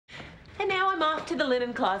now I'm off to the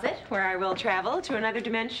linen closet, where I will travel to another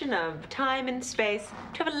dimension of time and space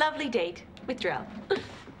to have a lovely date with Drell.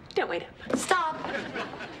 Don't wait up. Stop.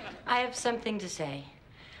 I have something to say.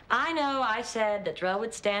 I know I said that Drell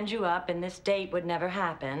would stand you up and this date would never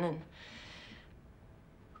happen, and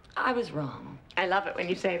I was wrong. I love it when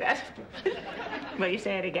you say that. Will you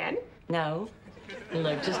say it again? No.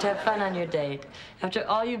 Look, just have fun on your date. After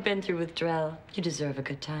all you've been through with Drell, you deserve a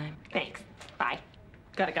good time. Thanks. Bye.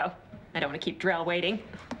 Gotta go. I don't want to keep Drell waiting.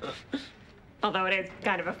 Although it is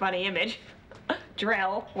kind of a funny image.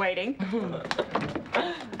 Drell waiting.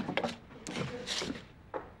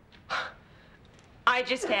 I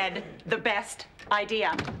just had the best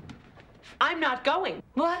idea. I'm not going.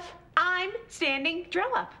 What? I'm standing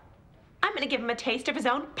Drell up. I'm gonna give him a taste of his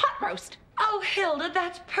own pot roast. Oh, Hilda,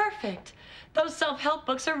 that's perfect. Those self-help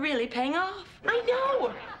books are really paying off. I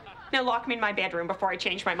know. Now lock me in my bedroom before I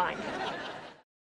change my mind.